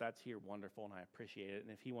you, and if that's here, wonderful, and I appreciate it.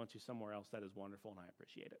 And if he wants you somewhere else, that is wonderful, and I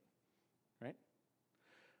appreciate it. Right?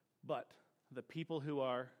 But the people who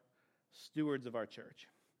are stewards of our church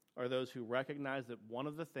are those who recognize that one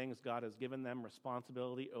of the things God has given them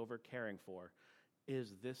responsibility over caring for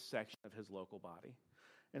is this section of his local body.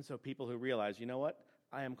 And so people who realize, you know what?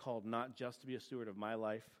 I am called not just to be a steward of my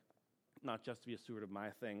life, not just to be a steward of my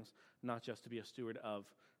things, not just to be a steward of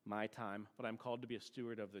my time, but I'm called to be a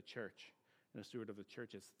steward of the church, and a steward of the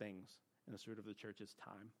church's things, and a steward of the church's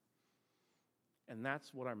time. And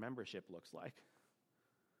that's what our membership looks like.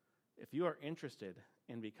 If you are interested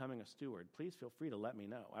in becoming a steward, please feel free to let me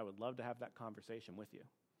know. I would love to have that conversation with you.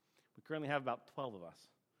 We currently have about 12 of us.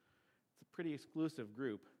 It's a pretty exclusive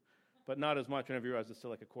group, but not as much whenever you realize it's still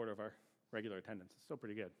like a quarter of our regular attendance. It's still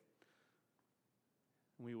pretty good.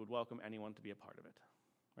 We would welcome anyone to be a part of it,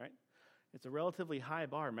 right? It's a relatively high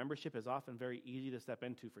bar. Membership is often very easy to step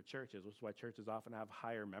into for churches, which is why churches often have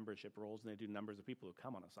higher membership rolls than they do numbers of people who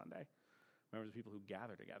come on a Sunday, numbers of people who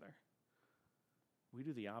gather together. We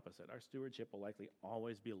do the opposite. Our stewardship will likely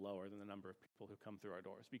always be lower than the number of people who come through our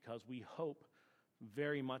doors, because we hope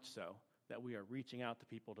very much so that we are reaching out to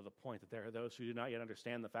people to the point that there are those who do not yet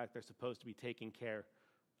understand the fact they're supposed to be taking care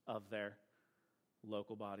of their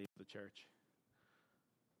local body of the church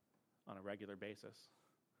on a regular basis.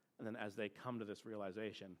 And then as they come to this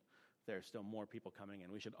realization, there's still more people coming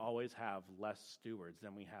in. We should always have less stewards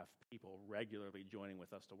than we have people regularly joining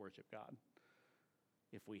with us to worship God.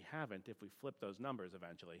 If we flip those numbers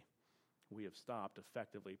eventually, we have stopped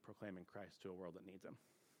effectively proclaiming Christ to a world that needs him.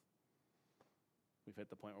 We've hit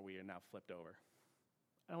the point where we are now flipped over.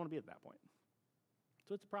 I don't want to be at that point.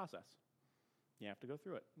 So it's a process. You have to go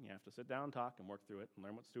through it. You have to sit down and talk and work through it and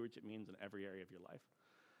learn what stewardship means in every area of your life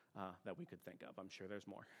that we could think of. I'm sure there's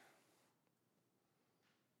more.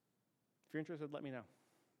 If you're interested, let me know.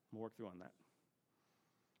 We'll work through on that.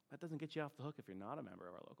 That doesn't get you off the hook if you're not a member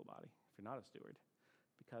of our local body, if you're not a steward,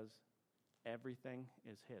 because everything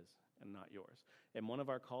is his and not yours. And one of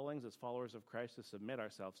our callings as followers of Christ is to submit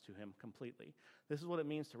ourselves to him completely. This is what it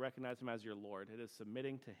means to recognize him as your Lord. It is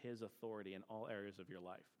submitting to his authority in all areas of your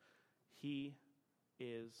life. He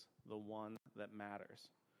is the one that matters,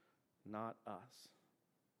 not us.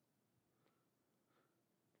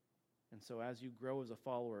 And so as you grow as a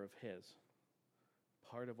follower of his,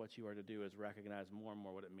 part of what you are to do is recognize more and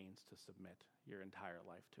more what it means to submit your entire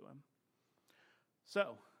life to him.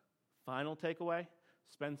 So, final takeaway,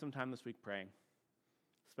 spend some time this week praying.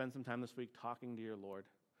 Spend some time this week talking to your Lord.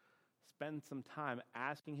 Spend some time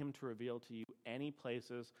asking him to reveal to you any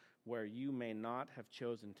places where you may not have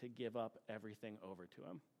chosen to give up everything over to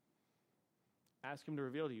him. Ask him to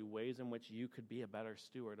reveal to you ways in which you could be a better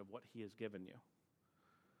steward of what he has given you.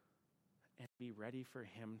 And be ready for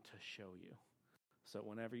him to show you. So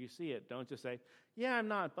whenever you see it, don't just say, yeah, I'm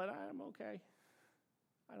not, but I'm okay.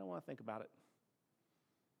 I don't want to think about it.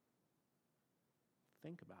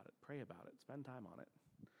 Think about it. Pray about it. Spend time on it.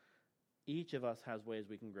 Each of us has ways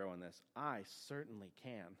we can grow in this. I certainly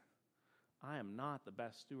can. I am not the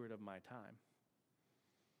best steward of my time.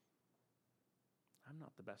 I'm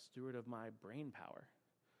not the best steward of my brain power.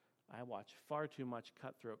 I watch far too much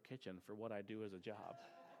Cutthroat Kitchen for what I do as a job.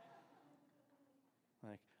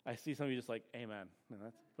 Like, I see some of you just like, amen.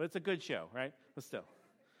 But it's a good show, right? But still.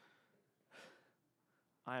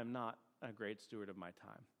 I am not a great steward of my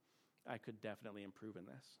time. I could definitely improve in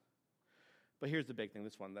this. But here's the big thing,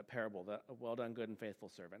 this one, that parable, the well done, good and faithful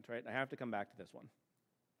servant, right? I have to come back to this one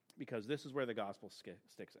because this is where the gospel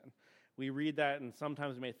sticks in. We read that and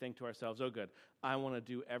sometimes we may think to ourselves, oh good, I want to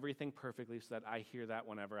do everything perfectly so that I hear that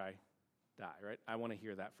whenever I die, right? I want to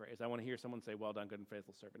hear that phrase. I want to hear someone say, well done, good and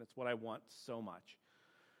faithful servant. It's what I want so much.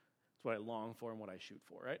 It's what I long for and what I shoot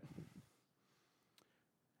for, right?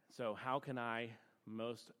 So how can I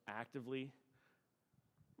most actively,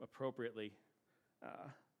 appropriately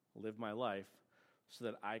live my life so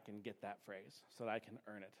that I can get that phrase, so that I can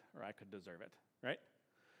earn it, or I could deserve it, right?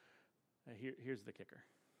 Here's the kicker.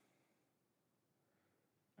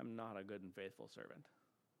 I'm not a good and faithful servant.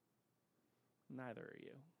 Neither are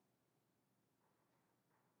you.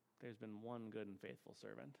 There's been one good and faithful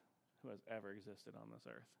servant who has ever existed on this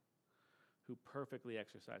earth, who perfectly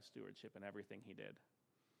exercised stewardship in everything he did,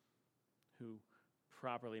 who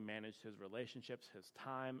properly managed his relationships, his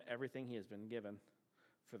time, everything he has been given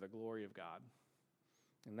for the glory of God.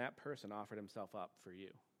 And that person offered himself up for you.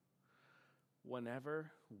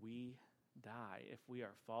 Whenever we die, if we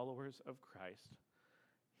are followers of Christ,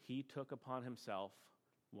 he took upon himself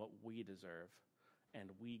what we deserve, and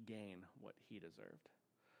we gain what he deserved.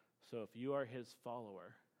 So if you are his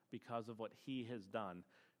follower, because of what he has done,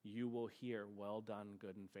 you will hear, well done,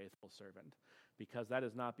 good and faithful servant. Because that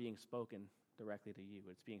is not being spoken directly to you.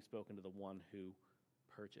 It's being spoken to the one who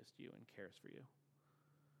purchased you and cares for you.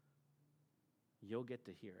 You'll get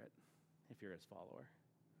to hear it if you're his follower,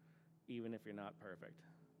 even if you're not perfect,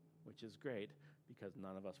 which is great because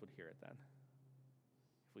none of us would hear it then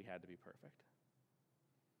if we had to be perfect.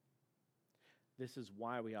 This is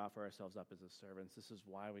why we offer ourselves up as his servants. This is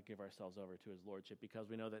why we give ourselves over to his lordship, because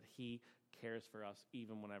we know that he cares for us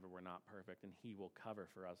even whenever we're not perfect, and he will cover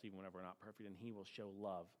for us even whenever we're not perfect, and he will show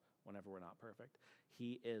love whenever we're not perfect.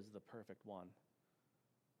 He is the perfect one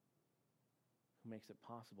who makes it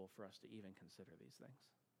possible for us to even consider these things.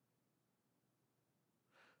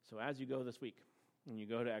 So as you go this week, and you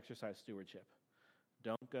go to exercise stewardship,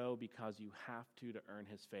 don't go because you have to earn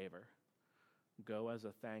his favor. Go as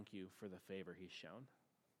a thank you for the favor he's shown.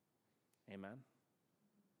 Amen?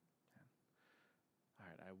 All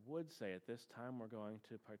right, I would say at this time we're going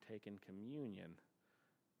to partake in communion,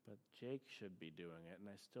 but Jake should be doing it, and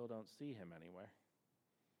I still don't see him anywhere.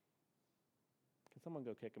 Can someone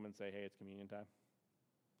go kick him and say, hey, it's communion time?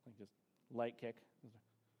 Like just light kick.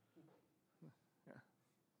 Yeah.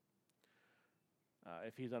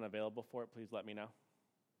 If he's unavailable for it, please let me know,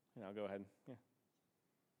 and I'll go ahead. Yeah.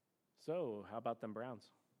 So, how about them Browns?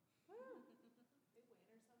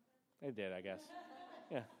 They did, I guess.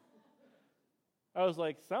 Yeah. I was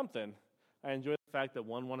like, something. I enjoy the fact that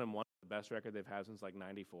 1-1-1 is the best record they've had since like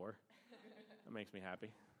 94. That makes me happy.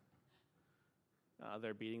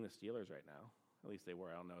 They're beating the Steelers right now. At least they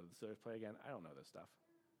were. I don't know. Did the Steelers play again? I don't know this stuff.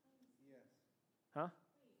 Yes. Huh?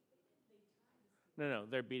 No,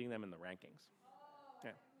 they're beating them in the rankings.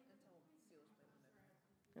 Yeah.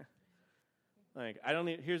 Like,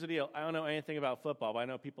 here's the deal. I don't know anything about football, but I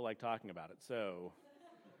know people like talking about it. So,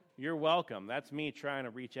 you're welcome. That's me trying to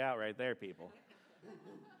reach out right there, people.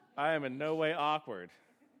 I am in no way awkward.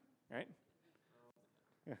 Right?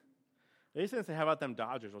 Yeah. They used to say, how about them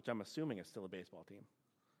Dodgers, which I'm assuming is still a baseball team.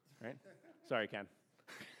 Right? Sorry, Ken.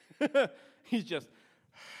 He's just...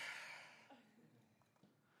 I'm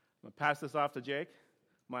going to pass this off to Jake.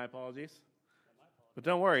 My apologies. But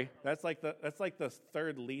don't worry, that's like the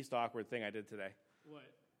third least awkward thing I did today. What?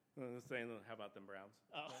 Saying, how about them Browns?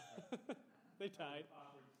 Oh, they tied.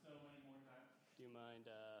 Awkward so many more times. Do you mind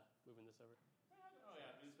moving this over? Oh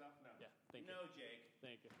yeah, do stuff? No. Yeah, thank you. No, Jake.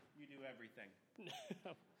 Thank you. You do everything.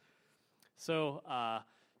 So,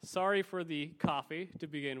 sorry for the coffee to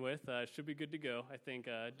begin with. Should be good to go. I think,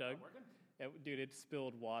 Doug. Dude, it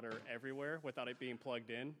spilled water everywhere without it being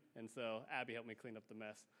plugged in, and so Abby helped me clean up the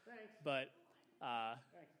mess. Thanks. But,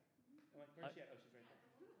 Thanks. Where's she at? Oh, she's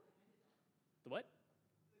right there. the what?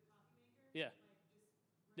 The coffee maker?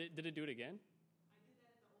 Yeah. Did it do it again? I did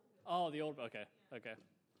that at the old one. Oh, the old, okay.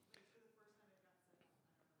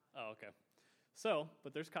 Oh, okay. So,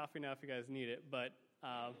 but there's coffee now if you guys need it. But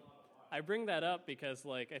I bring that up because,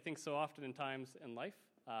 like, I think so often in times in life,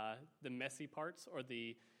 the messy parts or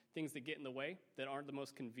the things that get in the way that aren't the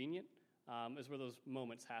most convenient is where those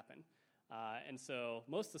moments happen. And so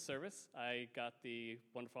most of the service, I got the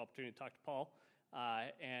wonderful opportunity to talk to Paul,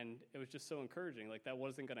 and it was just so encouraging. Like, that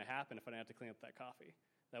wasn't going to happen if I didn't have to clean up that coffee.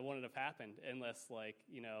 That wouldn't have happened unless,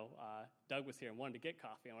 Doug was here and wanted to get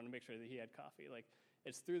coffee. I wanted to make sure that he had coffee. Like,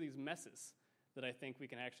 it's through these messes that I think we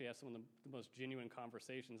can actually have some of the most genuine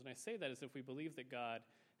conversations. And I say that as if we believe that God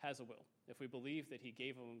has a will. If we believe that he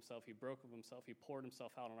gave of himself, he broke of himself, he poured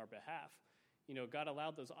himself out on our behalf, God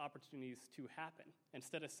allowed those opportunities to happen.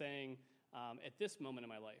 Instead of saying, at this moment in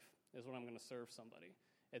my life is when I'm going to serve somebody.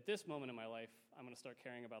 At this moment in my life, I'm going to start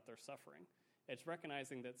caring about their suffering. It's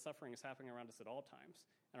recognizing that suffering is happening around us at all times.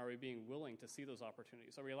 And are we being willing to see those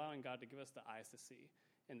opportunities? Are we allowing God to give us the eyes to see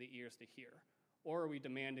and the ears to hear? Or are we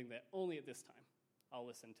demanding that only at this time I'll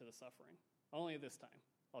listen to the suffering? Only at this time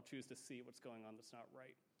I'll choose to see what's going on that's not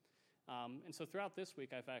right. And so throughout this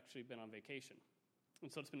week, I've actually been on vacation.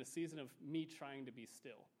 And so it's been a season of me trying to be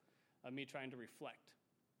still, of me trying to reflect,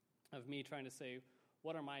 of me trying to say,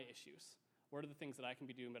 what are my issues? What are the things that I can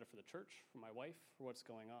be doing better for the church, for my wife, for what's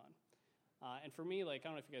going on? And for me, I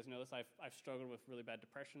don't know if you guys know this, I've struggled with really bad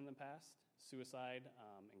depression in the past, suicide,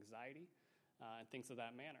 anxiety, and things of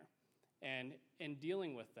that manner. And in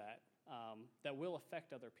dealing with that, that will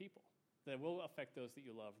affect other people. That will affect those that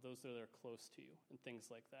you love, those that are close to you, and things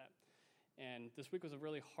like that. And this week was a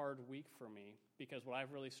really hard week for me because what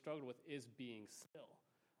I've really struggled with is being still.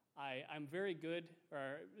 I'm very good,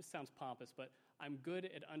 or it sounds pompous, but I'm good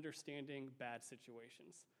at understanding bad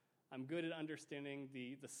situations. I'm good at understanding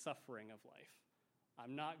the suffering of life.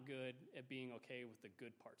 I'm not good at being okay with the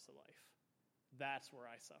good parts of life. That's where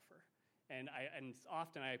I suffer. And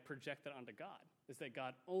often I project that onto God, is that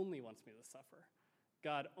God only wants me to suffer.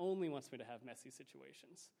 God only wants me to have messy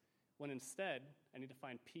situations, when instead I need to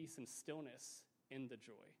find peace and stillness in the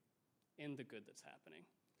joy, in the good that's happening.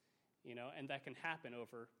 And that can happen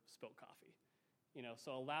over spilled coffee.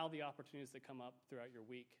 So allow the opportunities that come up throughout your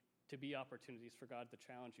week to be opportunities for God to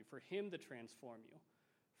challenge you, for him to transform you,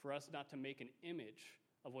 for us not to make an image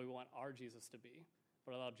of what we want our Jesus to be,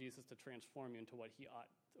 but allow Jesus to transform you into what he ought,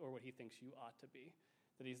 or what he thinks you ought to be.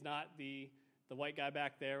 That he's not the white guy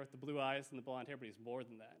back there with the blue eyes and the blonde hair, but he's more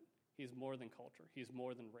than that. He's more than culture. He's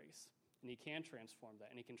more than race. And he can transform that,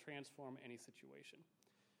 and he can transform any situation.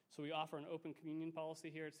 So we offer an open communion policy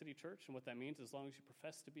here at City Church, and what that means, as long as you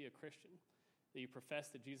profess to be a Christian, that you profess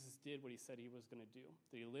that Jesus did what he said he was going to do,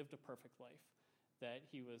 that he lived a perfect life, that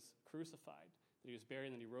he was crucified, that he was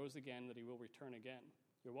buried, and that he rose again, that he will return again.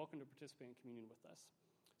 You're welcome to participate in communion with us.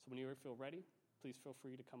 So when you feel ready, please feel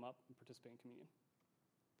free to come up and participate in communion.